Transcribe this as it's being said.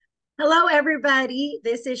Hello, everybody.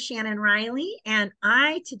 This is Shannon Riley, and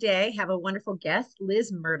I today have a wonderful guest,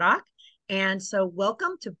 Liz Murdoch. And so,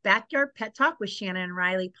 welcome to Backyard Pet Talk with Shannon and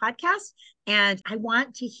Riley podcast. And I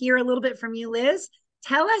want to hear a little bit from you, Liz.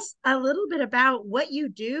 Tell us a little bit about what you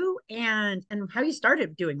do and how you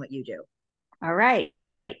started doing what you do. All right.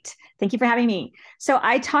 Thank you for having me. So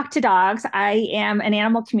I talk to dogs. I am an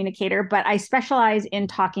animal communicator, but I specialize in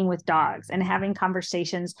talking with dogs and having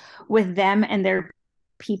conversations with them and their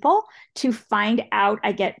people to find out.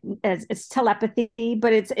 I get it's telepathy,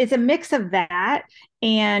 but it's a mix of that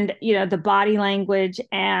and the body language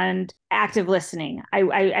and active listening.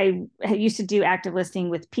 I used to do active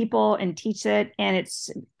listening with people and teach it, and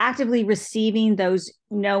it's actively receiving those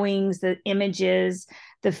knowings, the images,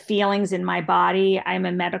 the feelings in my body. I'm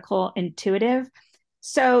a medical intuitive.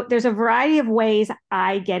 So there's a variety of ways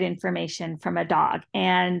I get information from a dog.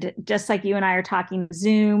 And just like you and I are talking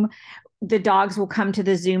Zoom, the dogs will come to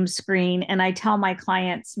the Zoom screen, and I tell my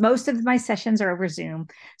clients, most of my sessions are over Zoom.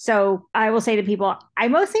 So I will say to people, I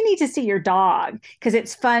mostly need to see your dog because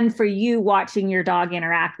it's fun for you watching your dog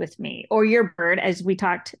interact with me or your bird, as we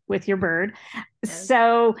talked with your bird. Yes.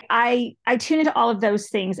 So I tune into all of those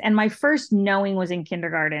things. And my first knowing was in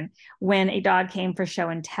kindergarten when a dog came for show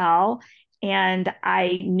and tell. And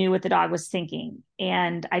I knew what the dog was thinking.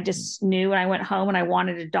 And I just knew when I went home and I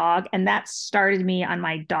wanted a dog. And that started me on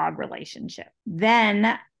my dog relationship.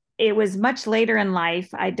 Then it was much later in life.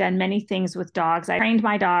 I'd done many things with dogs. I trained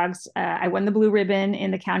my dogs. I won the blue ribbon in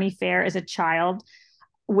the county fair as a child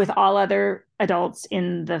with all other adults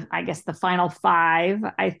in the final five.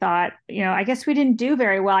 I thought, I guess we didn't do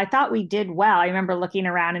very well. I thought we did well. I remember looking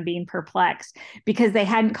around and being perplexed because they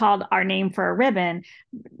hadn't called our name for a ribbon,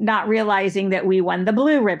 not realizing that we won the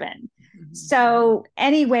blue ribbon. Mm-hmm. So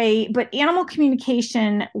anyway, but animal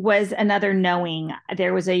communication was another knowing.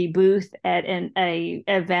 There was a booth at a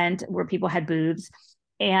event where people had booths,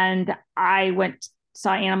 and I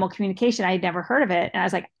saw animal communication. I had never heard of it. And I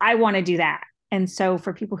was like, I want to do that. And so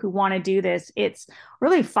for people who want to do this, it's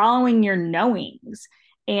really following your knowings.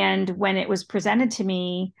 And when it was presented to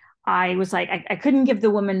me, I was like, I couldn't give the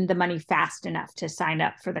woman the money fast enough to sign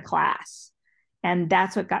up for the class. And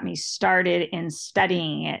that's what got me started in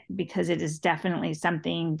studying it, because it is definitely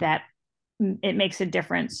something that it makes a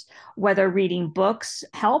difference, whether reading books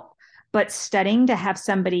help, but studying to have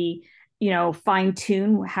somebody fine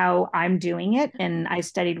tune how I'm doing it. And I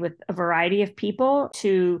studied with a variety of people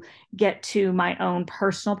to get to my own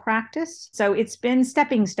personal practice. So it's been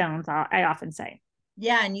stepping stones, I often say.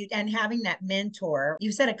 Yeah, and having that mentor,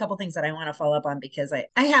 you said a couple things that I want to follow up on because I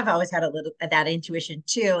have always had a little of that intuition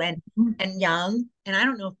too, and young, and I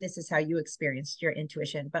don't know if this is how you experienced your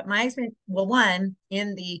intuition, but my experience, well, one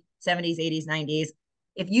in the 70s, 80s, 90s,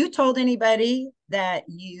 if you told anybody that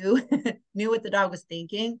you knew what the dog was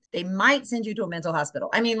thinking, they might send you to a mental hospital.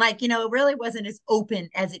 I mean, it really wasn't as open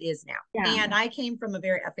as it is now. Yeah. And I came from a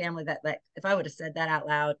family that, like, if I would have said that out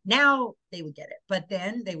loud, now they would get it, but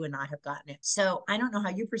then they would not have gotten it. So I don't know how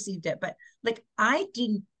you perceived it, but like, I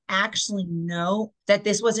didn't actually know that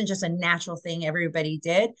this wasn't just a natural thing everybody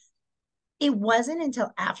did. It wasn't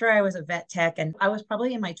until after I was a vet tech, and I was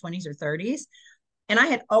probably in my 20s or 30s. And I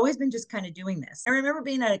had always been just kind of doing this. I remember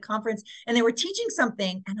being at a conference and they were teaching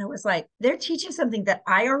something, and I was like, they're teaching something that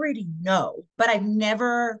I already know, but I've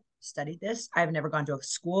never studied this. I've never gone to a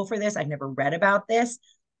school for this. I've never read about this.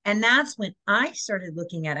 And that's when I actually started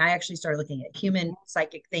looking at human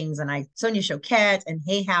psychic things, and Sonia Choquette and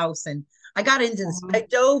Hay House. And I got into this, I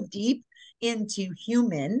dove deep into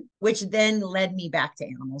human, which then led me back to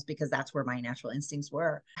animals because that's where my natural instincts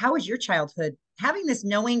were. How was your childhood having this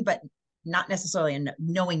knowing, but not necessarily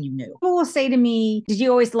knowing you knew? People will say to me, did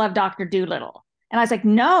you always love Dr. Dolittle? And I was like,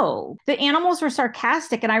 no, the animals were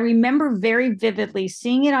sarcastic. And I remember very vividly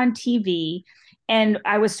seeing it on TV, and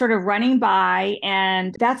I was sort of running by,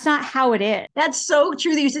 and that's not how it is. That's so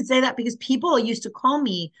true that you should say that, because people used to call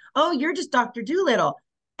me, oh, you're just Dr. Dolittle.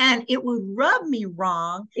 And it would rub me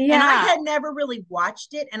wrong. Yeah. And I had never really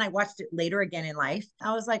watched it. And I watched it later again in life.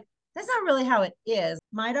 I was like, that's not really how it is.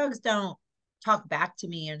 My dogs don't talk back to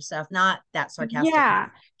me and stuff, not that sarcastic.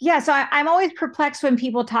 Yeah. So I'm always perplexed when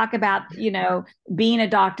people talk about, being a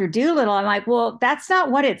Dr. Dolittle. I'm like, well, that's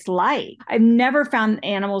not what it's like. I've never found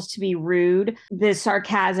animals to be rude, the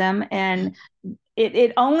sarcasm, and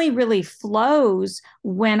it only really flows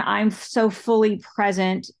when I'm so fully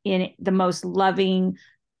present in the most loving,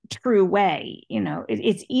 true way.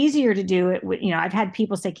 It's easier to do it with, I've had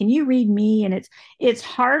people say, can you read me? And it's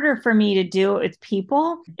harder for me to do it with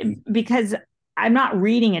people because I'm not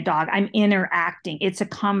reading a dog. I'm interacting. It's a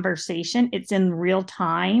conversation. It's in real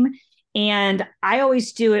time. And I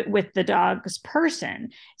always do it with the dog's person.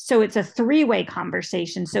 So it's a three-way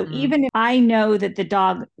conversation. So even if I know that the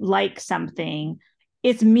dog likes something,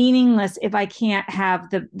 it's meaningless if I can't have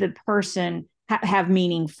the person have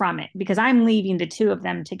meaning from it, because I'm leaving the two of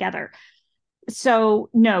them together. So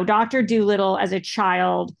no, Dr. Dolittle as a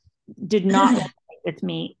child did not resonate with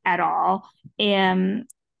me at all. And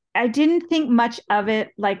I didn't think much of it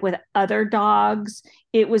like with other dogs.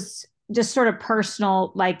 It was just sort of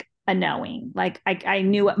personal, like a knowing. Like I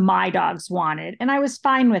knew what my dogs wanted, and I was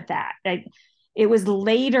fine with that. It was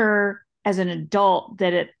later as an adult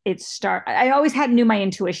that it started. I always knew my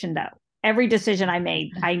intuition though. Every decision I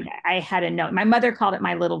made, I had a note. My mother called it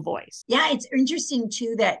my little voice. Yeah, it's interesting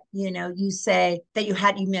too that, you say that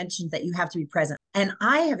you mentioned that you have to be present. And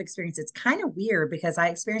I have experienced, it's kind of weird because I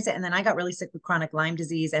experienced it and then I got really sick with chronic Lyme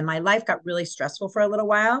disease and my life got really stressful for a little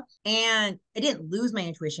while. And I didn't lose my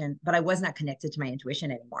intuition, but I was not connected to my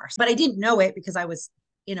intuition anymore. But I didn't know it because I was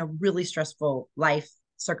in a really stressful life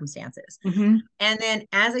circumstances. Mm-hmm. And then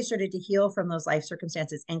as I started to heal from those life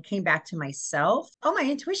circumstances and came back to myself, oh, my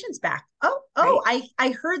intuition's back. Right. I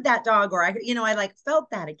heard that dog, or I like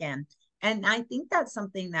felt that again. And I think that's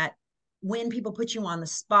something that when people put you on the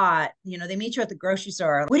spot, they meet you at the grocery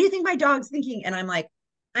store. What do you think my dog's thinking? And I'm like,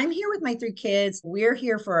 I'm here with my 3 kids. We're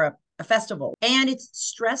here for a festival. And it's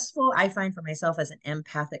stressful, I find, for myself as an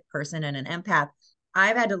empathic person and an empath.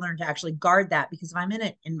 I've had to learn to actually guard that, because if I'm in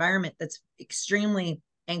an environment that's extremely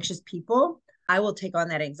anxious people, I will take on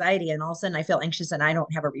that anxiety, and all of a sudden I feel anxious and I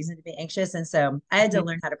don't have a reason to be anxious. And so I had to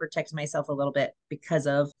learn how to protect myself a little bit because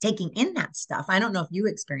of taking in that stuff. I don't know if you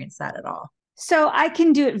experienced that at all. So I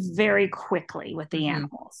can do it very quickly with the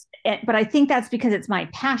animals, but I think that's because it's my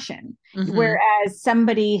passion. Whereas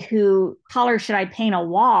somebody who color, should I paint a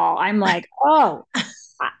wall? I'm like, oh,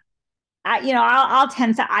 I'll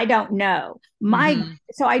tend to, I don't know.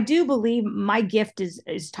 So I do believe my gift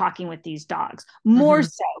is talking with these dogs more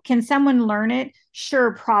so. Can someone learn it?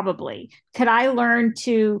 Sure, probably. Could I learn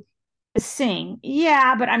to sing?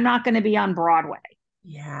 Yeah, but I'm not going to be on Broadway.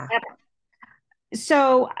 Yeah.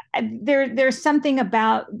 So there's something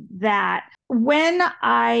about that. When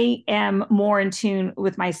I am more in tune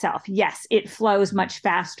with myself, yes, it flows much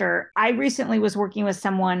faster. I recently was working with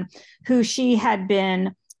someone who she had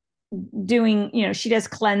been doing, she does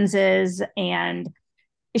cleanses, and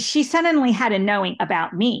she suddenly had a knowing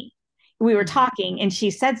about me. We were talking and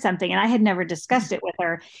she said something and I had never discussed it with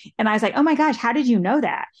her. And I was like, oh my gosh, how did you know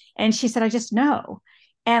that? And she said, I just know.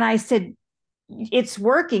 And I said, it's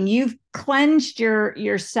working. You've cleansed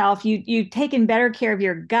yourself. You've taken better care of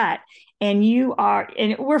your gut, and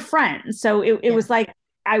we're friends. So it was like,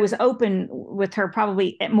 I was open with her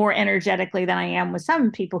probably more energetically than I am with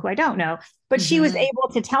some people who I don't know, but she was able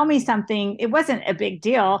to tell me something. It wasn't a big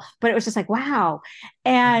deal, but it was just like, wow.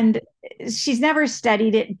 And she's never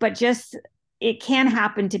studied it, but just, it can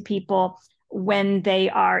happen to people when they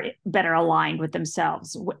are better aligned with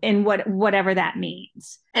themselves, in whatever that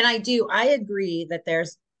means. And I agree that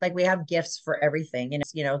there's, like, we have gifts for everything,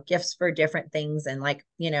 gifts for different things. And like,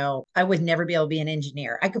 I would never be able to be an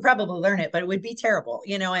engineer. I could probably learn it, but it would be terrible,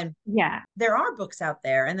 and yeah, there are books out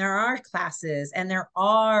there and there are classes and there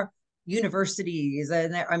are universities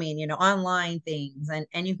and online things,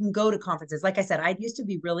 and you can go to conferences. Like I said, I used to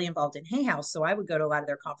be really involved in Hay House, so I would go to a lot of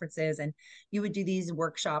their conferences, and you would do these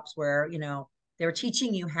workshops where they were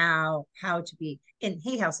teaching you how to be in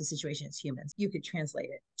Hay House's situation as humans. You could translate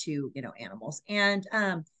it to animals. And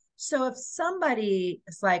so if somebody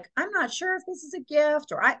is like, I'm not sure if this is a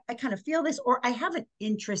gift, or I kind of feel this, or I have an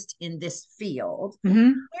interest in this field,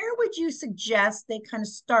 where would you suggest they kind of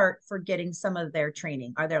start for getting some of their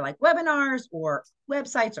training? Are there like webinars or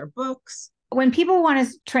websites or books? When people want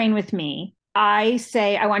to train with me, I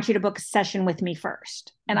say, I want you to book a session with me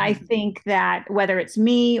first. And I think that whether it's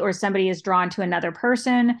me or somebody is drawn to another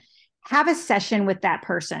person, have a session with that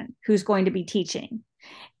person who's going to be teaching.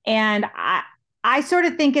 And I sort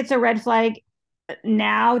of think it's a red flag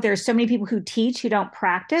now. There's so many people who teach who don't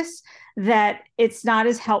practice, that it's not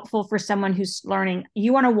as helpful for someone who's learning.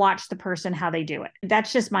 You want to watch the person, how they do it.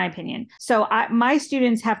 That's just my opinion. So my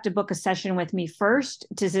students have to book a session with me first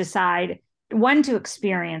to decide, one, to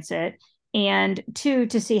experience it, and 2,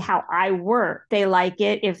 to see how I work. They like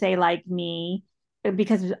it, if they like me,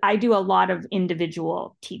 because I do a lot of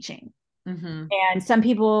individual teaching. And some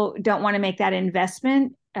people don't want to make that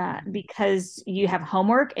investment because you have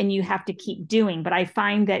homework and you have to keep doing. But I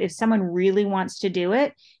find that if someone really wants to do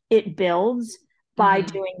it, it builds by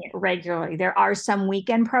doing it regularly. There are some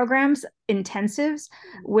weekend programs, intensives,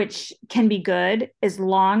 which can be good as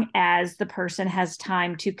long as the person has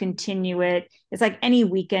time to continue it. It's like any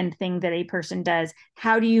weekend thing that a person does.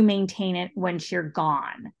 How do you maintain it once you're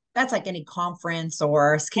gone? That's like any conference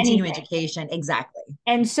or continuing Anything. education. Exactly.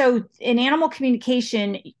 And so in animal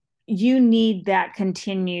communication, you need that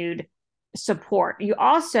continued support. You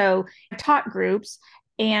also taught groups,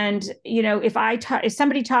 and if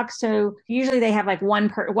somebody talks to, usually they have like one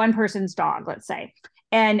person's dog, let's say,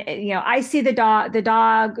 and I see the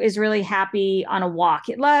dog is really happy on a walk,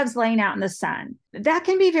 it loves laying out in the sun. That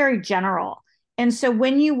can be very general. And so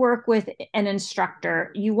when you work with an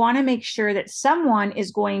instructor, you want to make sure that someone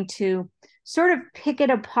is going to sort of pick it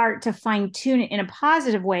apart to fine tune it in a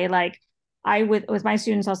positive way. Like with my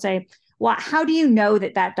students, I'll say, well, how do you know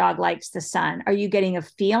that dog likes the sun? Are you getting a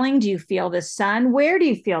feeling? Do you feel the sun? Where do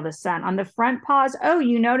you feel the sun? On the front paws? Oh,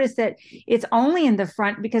 you notice that it's only in the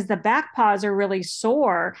front because the back paws are really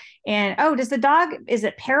sore. And oh, is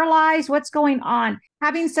it paralyzed? What's going on?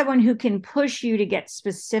 Having someone who can push you to get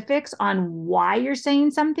specifics on why you're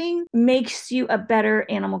saying something makes you a better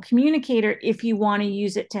animal communicator if you want to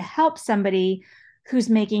use it to help somebody who's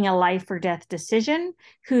making a life or death decision,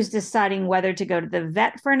 who's deciding whether to go to the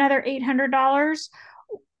vet for another $800,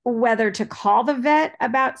 whether to call the vet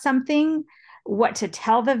about something, what to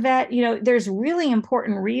tell the vet. There's really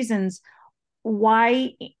important reasons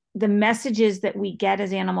why the messages that we get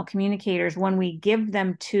as animal communicators, when we give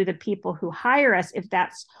them to the people who hire us,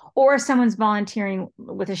 or if someone's volunteering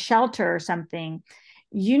with a shelter or something,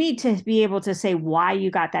 you need to be able to say why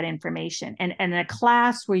you got that information. And a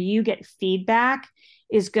class where you get feedback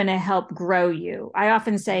is going to help grow you. I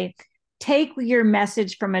often say, take your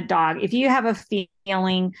message from a dog. If you have a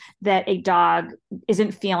feeling that a dog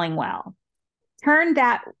isn't feeling well, turn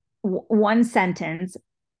that one sentence,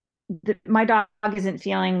 my dog isn't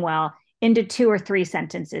feeling well, into 2 or 3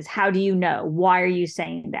 sentences. How do you know? Why are you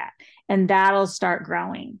saying that? And that'll start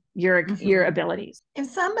growing your abilities. If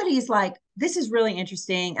somebody's like, this is really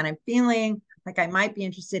interesting and I'm feeling like I might be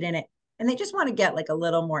interested in it, and they just want to get like a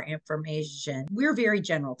little more information, we're very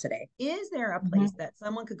general today. Is there a place that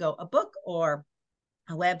someone could go, a book or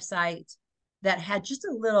a website that had just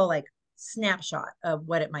a little like snapshot of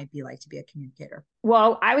what it might be like to be a communicator?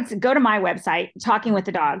 Well, I would go to my website, Talking with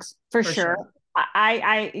the Dogs, for sure.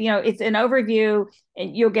 It's an overview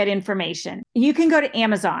and you'll get information. You can go to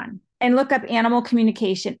Amazon and look up animal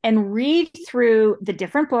communication and read through the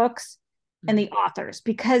different books and the authors,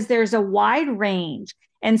 because there's a wide range.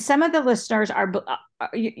 And some of the listeners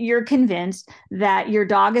you're convinced that your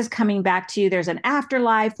dog is coming back to you, there's an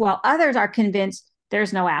afterlife, while others are convinced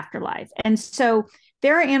there's no afterlife. And so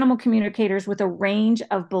there are animal communicators with a range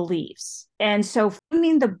of beliefs. And so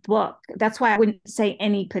finding the book, that's why I wouldn't say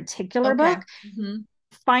any particular book.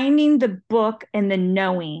 Finding the book and the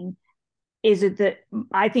knowing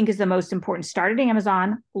I think is the most important. Start at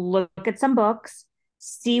Amazon, look at some books,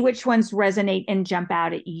 see which ones resonate and jump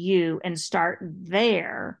out at you, and start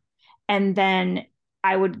there. And then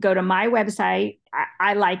I would go to my website.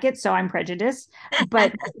 I like it, so I'm prejudiced,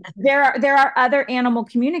 but there are other animal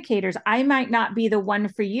communicators. I might not be the one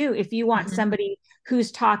for you. If you want somebody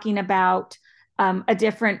who's talking about a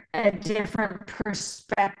different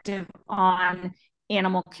perspective on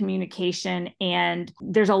animal communication, and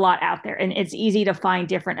there's a lot out there, and it's easy to find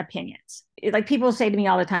different opinions. Like people say to me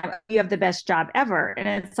all the time, you have the best job ever.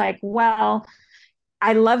 And it's like, well,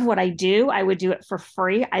 I love what I do. I would do it for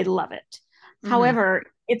free. I love it. However,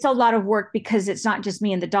 it's a lot of work because it's not just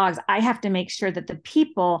me and the dogs. I have to make sure that the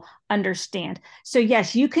people understand. So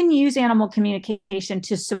yes, you can use animal communication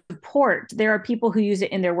to support. There are people who use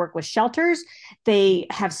it in their work with shelters. They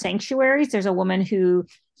have sanctuaries. There's a woman who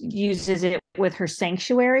uses it with her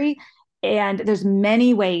sanctuary, and there's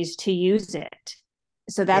many ways to use it.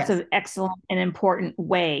 So that's an excellent and important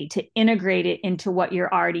way to integrate it into what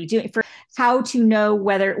you're already doing. For how to know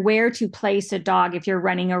where to place a dog if you're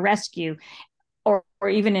running a rescue, or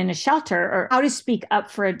even in a shelter, or how to speak up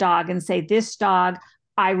for a dog and say, this dog,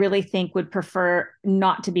 I really think would prefer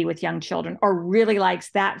not to be with young children, or really likes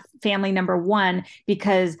that family number one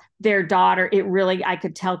because their daughter, I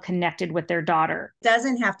could tell, connected with their daughter. It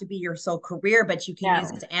doesn't have to be your sole career, but you can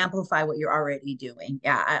use it to amplify what you're already doing.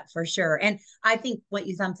 Yeah, for sure. And I think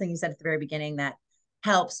something you said at the very beginning that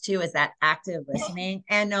helps too is that active listening.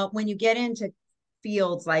 And when you get into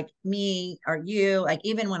fields like me or you, like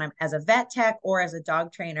even when I'm as a vet tech or as a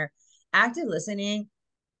dog trainer, active listening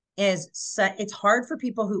it's hard for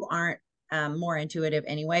people who aren't more intuitive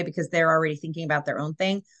anyway, because they're already thinking about their own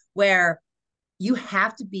thing, where you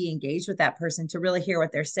have to be engaged with that person to really hear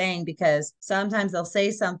what they're saying, because sometimes they'll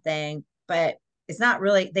say something, but it's not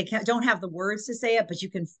really, they can't, don't have the words to say it, but you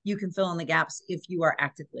can fill in the gaps if you are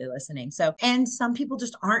actively listening. So, and some people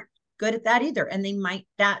just aren't good at that either. And they might,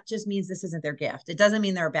 that just means this isn't their gift. It doesn't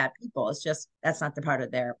mean they're bad people. It's just, that's not the part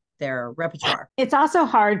of their repertoire. It's also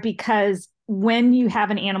hard because when you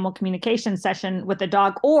have an animal communication session with a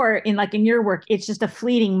dog, or in like in your work, it's just a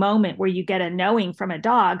fleeting moment where you get a knowing from a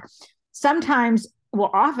dog. Sometimes,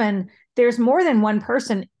 well, often there's more than one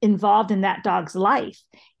person involved in that dog's life.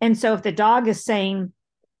 And so if the dog is saying,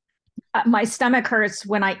 my stomach hurts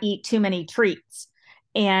when I eat too many treats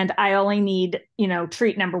and I only need,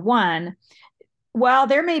 treat number one. Well,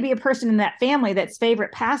 there may be a person in that family that's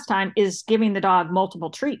favorite pastime is giving the dog multiple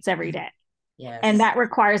treats every day. Yes. And that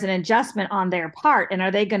requires an adjustment on their part. And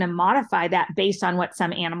are they going to modify that based on what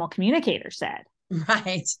some animal communicator said?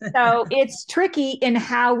 Right. So it's tricky in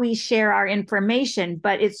how we share our information,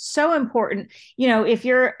 but it's so important. If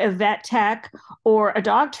you're a vet tech or a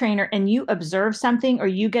dog trainer and you observe something or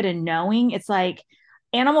you get a knowing, it's like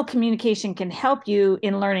animal communication can help you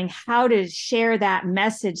in learning how to share that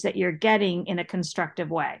message that you're getting in a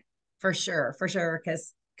constructive way. For sure.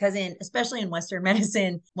 Because especially in Western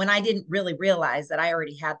medicine, when I didn't really realize that I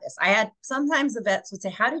already had this, I had sometimes the vets would say,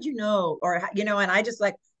 how did you know? Or, and I just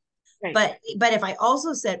like, right. But if I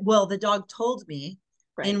also said, well, the dog told me,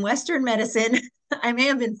 right. In Western medicine, I may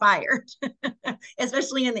have been fired,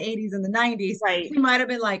 especially in the 80s and the 90s. Right. He might have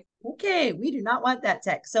been like, okay, we do not want that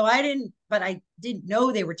tech. So I didn't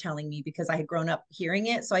know they were telling me because I had grown up hearing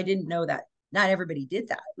it. So I didn't know that not everybody did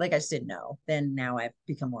that. Like I just didn't know. Then now I've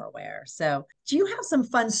become more aware. So do you have some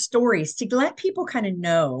fun stories to let people kind of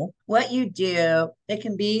know what you do? It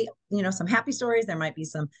can be, some happy stories. There might be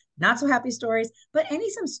some not so happy stories, but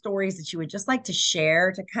some stories that you would just like to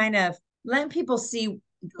share to kind of let people see,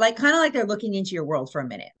 like kind of like they're looking into your world for a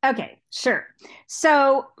minute. Okay, sure.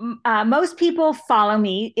 So most people follow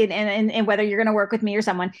me in whether you're going to work with me or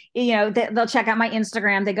someone, they'll check out my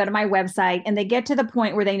Instagram, they go to my website, and they get to the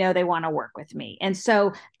point where they know they want to work with me. And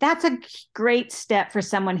so that's a great step for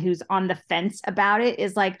someone who's on the fence about it,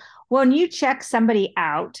 is like, when you check somebody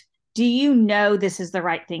out, do you know this is the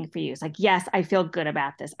right thing for you? It's like, yes, I feel good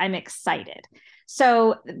about this. I'm excited.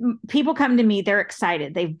 So people come to me, they're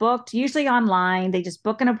excited. They've booked, usually online, they just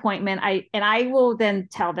book an appointment. I will then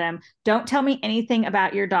tell them, don't tell me anything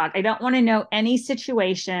about your dog. I don't want to know any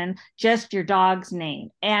situation, just your dog's name.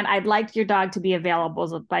 And I'd like your dog to be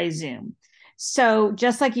available by Zoom. So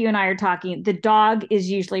just like you and I are talking, the dog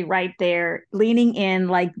is usually right there leaning in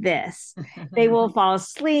like this. They will fall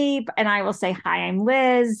asleep and I will say, hi, I'm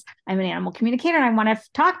Liz. I'm an animal communicator and I want to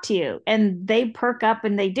talk to you. And they perk up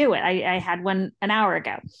and they do it. I had one an hour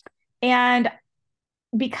ago. And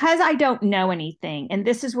because I don't know anything, and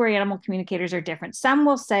this is where animal communicators are different. Some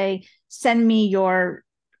will say, send me your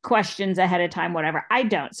questions ahead of time, whatever. I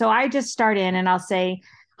don't. So I just start in and I'll say,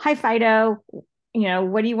 hi, Fido.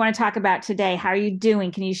 What do you want to talk about today? How are you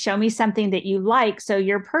doing? Can you show me something that you like so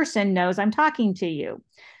your person knows I'm talking to you?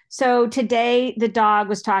 So today the dog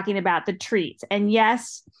was talking about the treats. And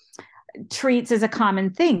yes, treats is a common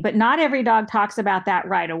thing, but not every dog talks about that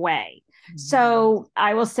right away. Mm-hmm. So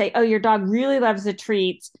I will say, oh, your dog really loves the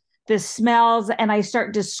treats, the smells, and I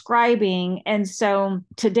start describing. And so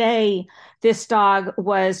today this dog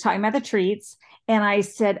was talking about the treats. And I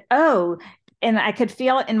said, oh, and I could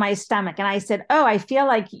feel it in my stomach. And I said, oh, I feel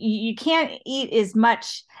like you can't eat as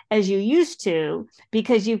much as you used to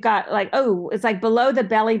because you've got like, oh, it's like below the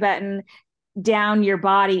belly button down your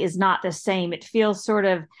body is not the same. It feels sort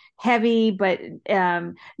of heavy, but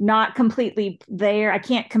not completely there. I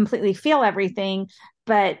can't completely feel everything,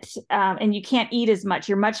 but, and you can't eat as much.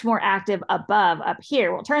 You're much more active above up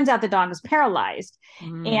here. Well, it turns out the dog is paralyzed.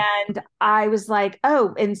 And I was like,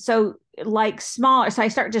 oh, and so like smaller. So I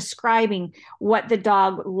start describing what the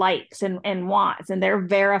dog likes and wants, and they're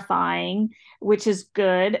verifying, which is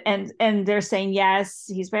good. And they're saying, yes,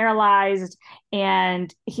 he's paralyzed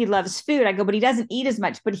and he loves food. I go, but he doesn't eat as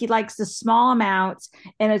much, but he likes the small amounts.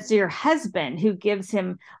 And it's your husband who gives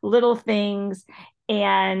him little things.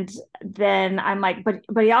 And then I'm like,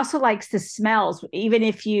 but he also likes the smells, even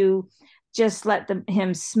if you just let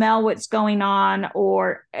him smell what's going on.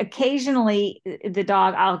 Or occasionally the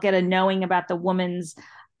dog, I'll get a knowing about the woman's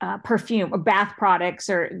perfume or bath products,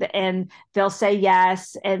 and they'll say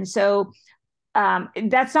yes. And so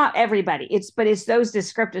that's not everybody. It's those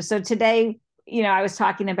descriptors. So today, I was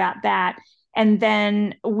talking about that. And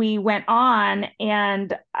then we went on,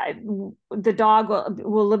 and the dog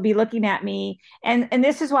will be looking at me. And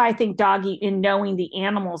this is why I think doggy, in knowing the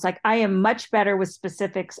animals, like I am much better with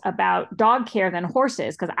specifics about dog care than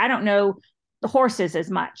horses, because I don't know the horses as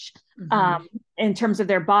much Mm-hmm. in terms of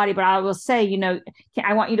their body, but I will say,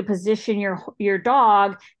 I want you to position your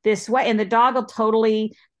dog this way, and the dog will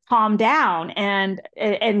totally calm down and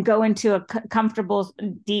go into a comfortable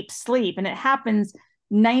deep sleep. And it happens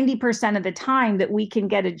 90% of the time that we can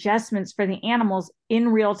get adjustments for the animals in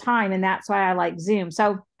real time. And that's why I like Zoom.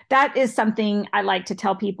 So that is something I like to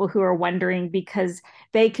tell people who are wondering, because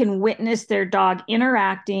they can witness their dog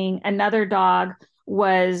interacting. Another dog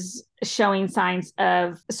was showing signs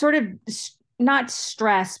of sort of not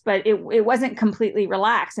stress, but it wasn't completely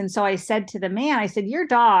relaxed. And so I said to the man, I said, your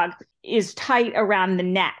dog is tight around the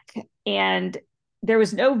neck. And there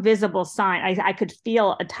was no visible sign. I could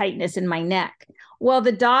feel a tightness in my neck. Well,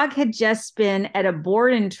 the dog had just been at a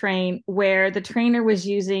board and train where the trainer was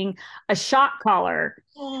using a shock collar.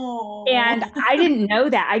 Oh. And I didn't know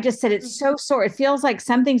that. I just said, it's so sore. It feels like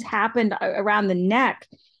something's happened around the neck.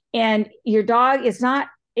 And your dog is not,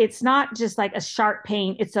 it's not just like a sharp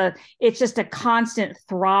pain. It's just a constant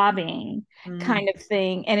throbbing kind of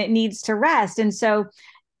thing. And it needs to rest. And so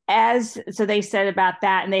they said about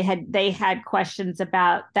that, and they had questions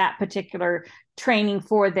about that particular training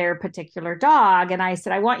for their particular dog. And I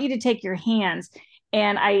said, I want you to take your hands.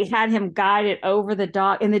 And I had him guide it over the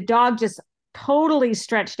dog, and the dog just totally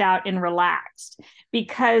stretched out and relaxed,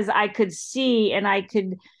 because I could see, and I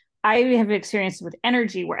have experience with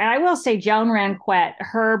energy work. And I will say Joan Ranquet,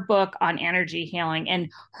 her book on energy healing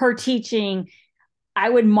and her teaching, I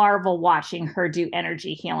would marvel watching her do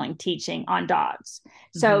energy healing teaching on dogs.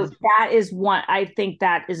 So that is one, I think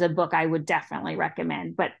that is a book I would definitely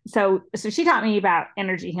recommend. But so she taught me about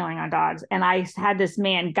energy healing on dogs. And I had this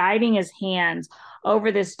man guiding his hands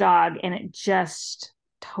over this dog, and it just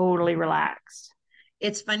totally relaxed.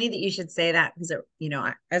 It's funny that you should say that because,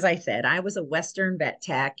 as I said, I was a Western vet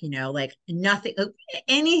tech, like nothing,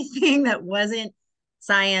 anything that wasn't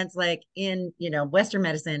science, like in, Western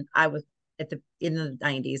medicine, I was in the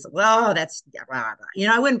 90s. Well, that's, blah,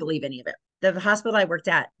 blah. I wouldn't believe any of it. The hospital I worked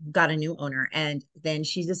at got a new owner, and then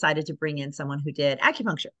she decided to bring in someone who did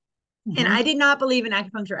acupuncture. And I did not believe in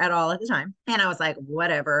acupuncture at all at the time. And I was like,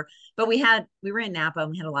 whatever. But we were in Napa, and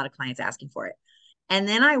we had a lot of clients asking for it. And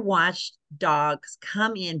then I watched dogs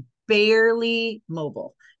come in barely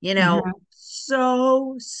mobile,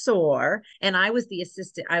 so sore. And I was the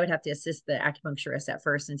assistant. I would have to assist the acupuncturist at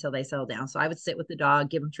first until they settled down. So I would sit with the dog,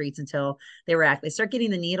 give them treats until they start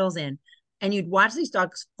getting the needles in. And you'd watch these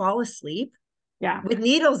dogs fall asleep with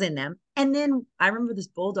needles in them. And then I remember this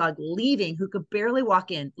bulldog leaving, who could barely walk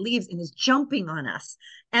in, leaves and is jumping on us.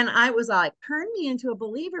 And I was like, turn me into a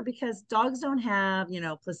believer, because dogs don't have,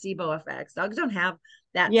 placebo effects. Dogs don't have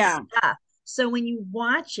that stuff. So when you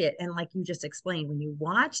watch it, and like you just explained, when you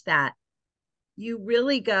watch that, you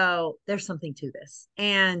really go, there's something to this.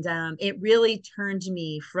 And it really turned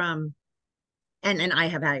me from, and I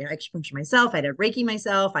have had acupuncture myself. I had Reiki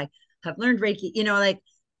myself. I have learned Reiki, like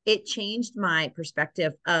it changed my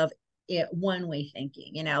perspective of it, one-way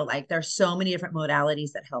thinking, like there's so many different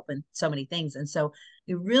modalities that help in so many things. And so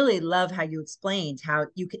I really love how you explained how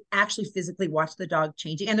you could actually physically watch the dog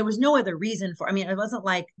changing. And there was no other reason it wasn't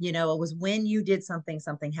like, it was when you did something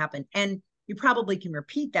happened. And you probably can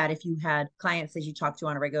repeat that if you had clients that you talk to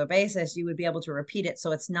on a regular basis, you would be able to repeat it.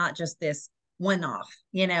 So it's not just this one-off,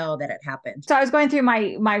 that it happened. So I was going through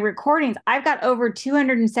my recordings. I've got over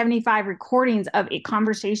 275 recordings of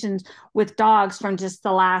conversations with dogs from just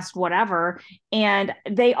the last whatever, and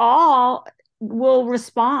they all will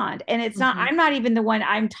respond. And it's not, I'm not even the one,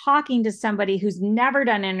 I'm talking to somebody who's never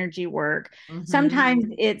done energy work. Sometimes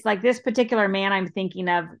it's like this particular man I'm thinking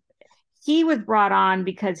of, he was brought on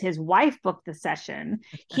because his wife booked the session.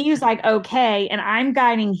 He was like, okay. And I'm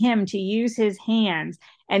guiding him to use his hands.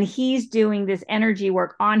 And he's doing this energy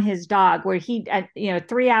work on his dog, where he,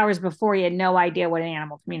 3 hours before, he had no idea what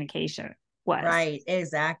animal communication was. Right.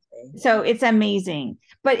 Exactly. So it's amazing.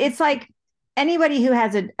 But it's like anybody who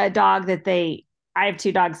has a dog that I have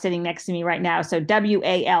two dogs sitting next to me right now. So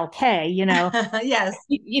WALK, yes.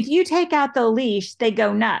 If you take out the leash, they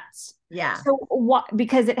go nuts. Yeah. So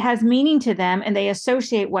because it has meaning to them, and they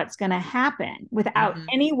associate what's going to happen without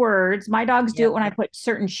any words. My dogs do it when I put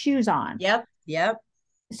certain shoes on. Yep.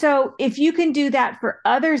 So if you can do that for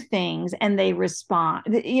other things and they respond,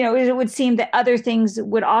 it would seem that other things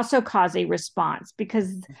would also cause a response,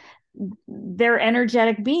 because they're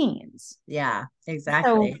energetic beings. Yeah,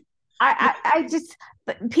 exactly. So I just,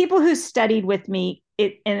 people who studied with me,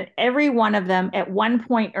 and every one of them at one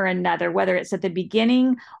point or another, whether it's at the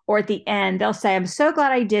beginning or at the end, they'll say, I'm so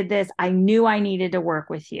glad I did this. I knew I needed to work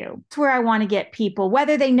with you. It's where I want to get people,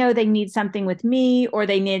 whether they know they need something with me or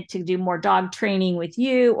they need to do more dog training with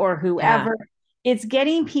you or whoever. it's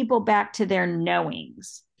getting people back to their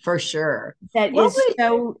knowings For sure. that What is would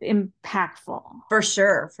so impactful. For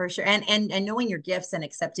sure, for sure. And knowing your gifts and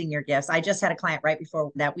accepting your gifts. I just had a client right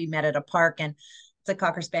before that we met at a park, and it's a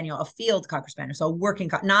Cocker Spaniel, a field Cocker Spaniel, so a working,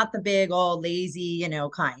 not the big old lazy,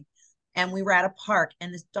 kind. And we were at a park,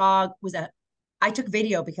 and this dog was I took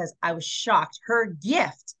video because I was shocked. Her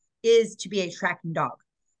gift is to be a tracking dog.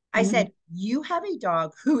 I Mhm. said, you have a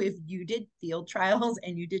dog who, if you did field trials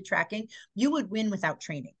and you did tracking, you would win without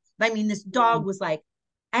training. I mean, this dog was like,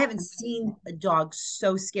 I haven't seen a dog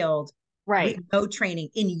so skilled with Right. no training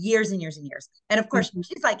in years and years and years. And of course, Mhm.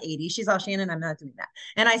 she's like 80. She's all, Shannon, I'm not doing that.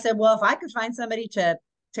 And I said, well, if I could find somebody to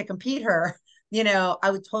compete her,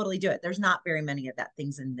 I would totally do it. There's not very many of that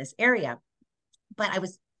things in this area. But I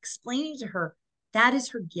was explaining to her that is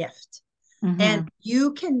her gift. And Mhm.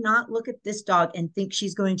 you cannot look at this dog and think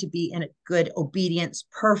she's going to be in a good obedience,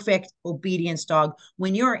 perfect obedience dog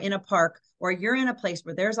when you're in a park or you're in a place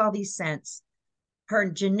where there's all these scents. Her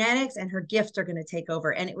genetics and her gifts are going to take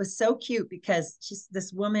over. And it was so cute because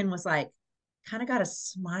this woman was like, kind of got a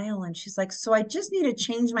smile, and she's like, so I just need to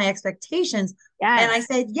change my expectations. And I Yes.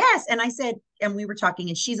 said, yes. And I said, and we were talking,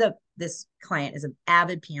 and this client is an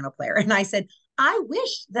avid piano player. And I said, I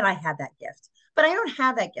wish that I had that gift, but I don't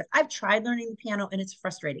have that gift. I've tried learning the piano and it's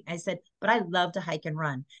frustrating. I said, but I love to hike and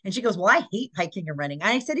run. And she goes, well, I hate hiking and running. And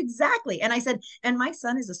I said, exactly. And I said, and my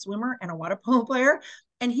son is a swimmer and a water polo player,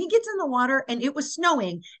 and he gets in the water, and it was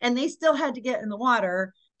snowing and they still had to get in the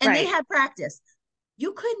water, and they Right. had practice.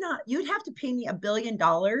 You could not, you'd have to pay me $1 billion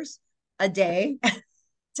a day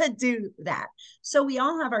to do that. So we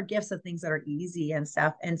all have our gifts of things that are easy and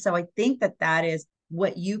stuff. And so I think that is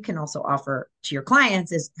what you can also offer to your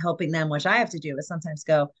clients, is helping them. Which I have to do is sometimes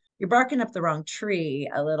go, you're barking up the wrong tree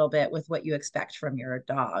a little bit with what you expect from your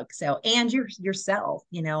dog. So, and yourself,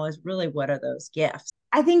 is really, what are those gifts?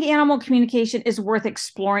 I think animal communication is worth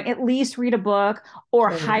exploring. At least read a book or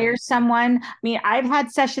Totally. hire someone. I mean, I've had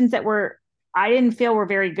sessions that were I didn't feel were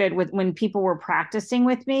very good with when people were practicing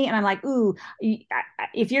with me, and I'm like, ooh,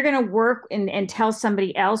 if you're going to work and tell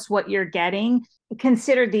somebody else what you're getting,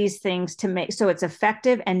 consider these things to make so it's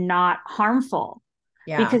effective and not harmful,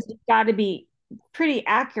 Yeah. because you've got to be pretty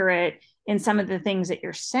accurate in some of the things that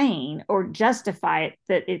you're saying, or justify it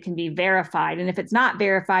that it can be verified. And if it's not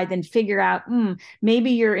verified, then figure out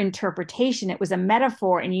maybe your interpretation, it was a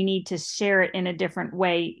metaphor and you need to share it in a different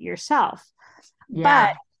way yourself. But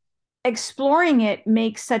Yeah. exploring it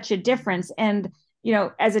makes such a difference. And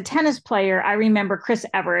as a tennis player, I remember Chris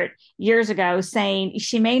Everett years ago saying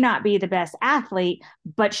she may not be the best athlete,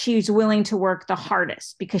 but she's willing to work the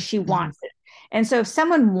hardest because she Mhm. wants it. And so if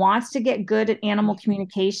someone wants to get good at animal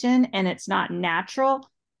communication and it's not natural,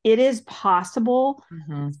 it is possible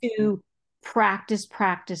Mhm. to practice,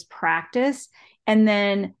 practice, practice, and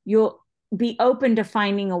then you'll be open to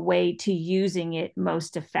finding a way to using it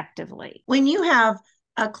most effectively. When you have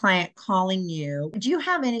a client calling you, do you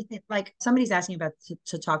have anything, like somebody's asking about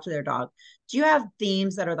to talk to their dog? Do you have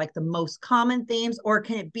themes that are like the most common themes, or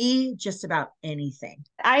can it be just about anything?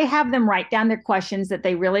 I have them write down their questions that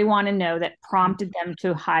they really want to know that prompted them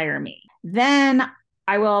to hire me. Then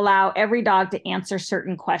I will allow every dog to answer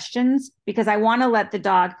certain questions because I want to let the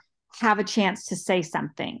dog have a chance to say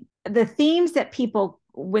something. The themes that people,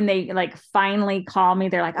 when they like finally call me,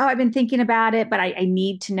 they're like, oh, I've been thinking about it, but I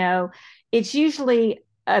need to know. It's usually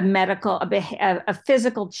a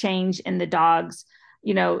physical change in the dog's.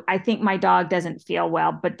 I think my dog doesn't feel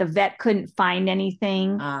well, but the vet couldn't find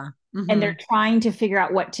anything, and they're Mm-hmm. trying to figure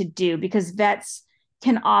out what to do because vets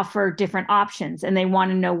can offer different options and they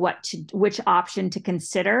want to know which option to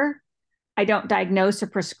consider. I don't diagnose or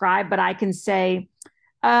prescribe, but I can say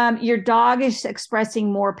your dog is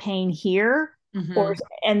expressing more pain here, or Mm-hmm.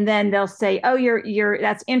 and then they'll say, oh, you're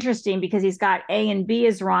that's interesting because he's got A and B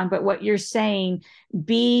is wrong, but what you're saying,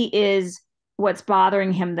 B is what's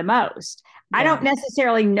bothering him the most. I Yeah. don't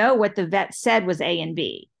necessarily know what the vet said was A and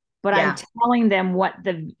B, but I'm Yeah. telling them what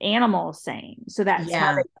the animal is saying, so that's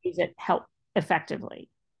how Yeah. they use it help effectively.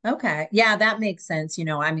 Okay. Yeah, that makes sense.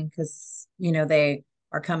 I mean, because, they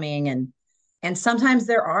are coming, and sometimes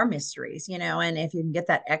there are mysteries, and if you can get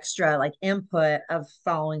that extra like input of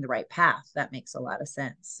following the right path, that makes a lot of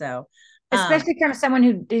sense. So, Especially from someone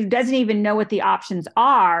who doesn't even know what the options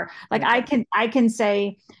are. Like right. I can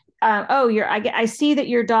say, oh, I see that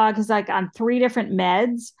your dog is like on three different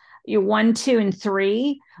meds. You're one, two, and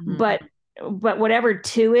three, Mhm. but whatever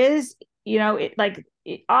two is,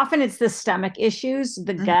 often it's the stomach issues,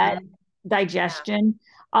 the gut, Mhm. Yeah. digestion.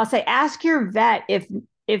 I'll say, ask your vet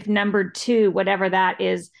if number two, whatever that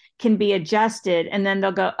is, can be adjusted, and then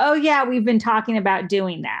they'll go, oh yeah, we've been talking about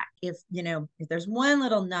doing that. If there's one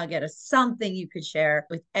little nugget of something you could share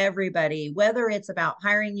with everybody, whether it's about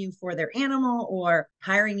hiring you for their animal or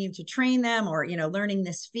hiring you to train them or, learning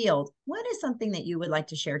this field, what is something that you would like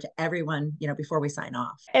to share to everyone, before we sign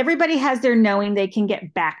off? Everybody has their knowing they can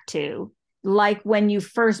get back to, like when you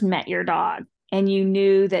first met your dog and you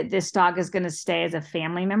knew that this dog is going to stay as a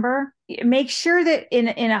family member. Make sure that in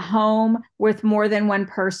a home with more than one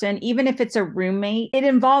person, even if it's a roommate, it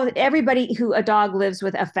involves everybody who a dog lives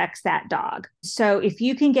with affects that dog. So if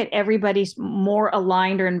you can get everybody more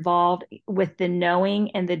aligned or involved with the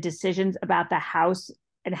knowing and the decisions about the house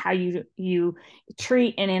and how you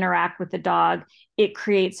treat and interact with the dog, it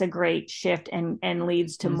creates a great shift and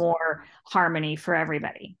leads to more harmony for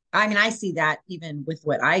everybody. I mean, I see that even with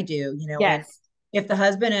what I do, Yes. If the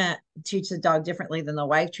husband treats the dog differently than the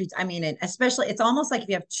wife treats, I mean, and especially it's almost like if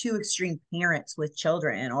you have two extreme parents with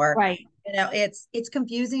children, or, right. It's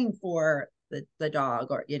confusing for the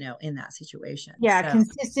dog, or, in that situation. Yeah. So.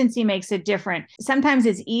 Consistency makes it different. Sometimes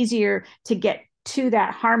it's easier to get to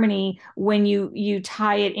that harmony when you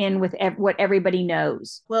tie it in with what everybody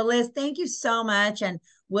knows. Well, Liz, thank you so much. And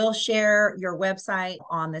we'll share your website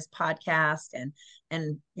on this podcast, and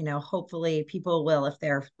hopefully people will, if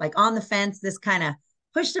they're like on the fence, this kind of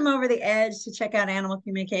pushed them over the edge to check out Animal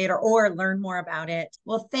Communicator or learn more about it.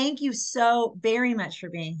 Well, thank you so very much for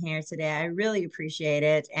being here today. I really appreciate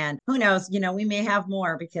it. And who knows, we may have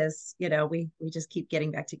more because, we just keep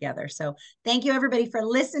getting back together. So thank you everybody for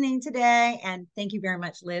listening today. And thank you very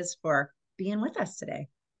much, Liz, for being with us today.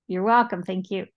 You're welcome. Thank you.